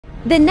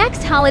The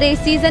next holiday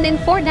season in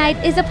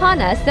Fortnite is upon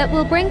us that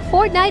will bring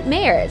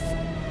Fortnitemares.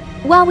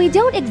 While we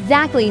don't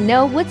exactly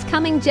know what's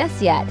coming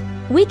just yet,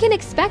 we can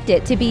expect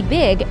it to be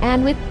big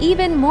and with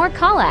even more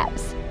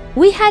collabs.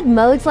 We had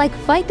modes like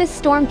Fight the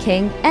Storm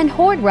King and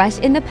Horde Rush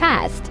in the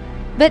past,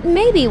 but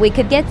maybe we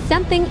could get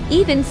something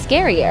even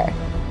scarier.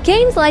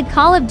 Games like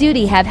Call of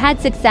Duty have had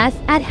success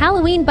at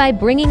Halloween by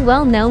bringing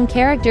well-known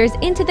characters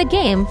into the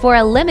game for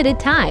a limited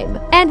time,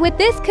 and with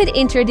this could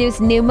introduce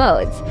new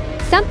modes,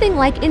 something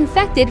like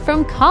Infected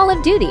from Call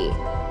of Duty.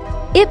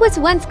 It was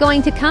once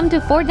going to come to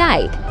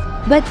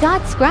Fortnite, but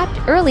got scrapped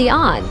early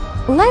on.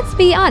 Let's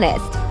be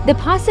honest, the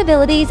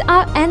possibilities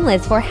are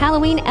endless for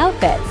Halloween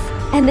outfits,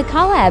 and the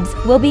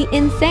collabs will be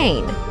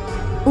insane.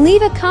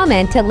 Leave a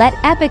comment to let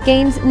Epic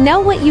Games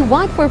know what you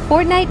want for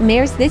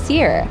Fortnitemares this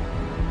year.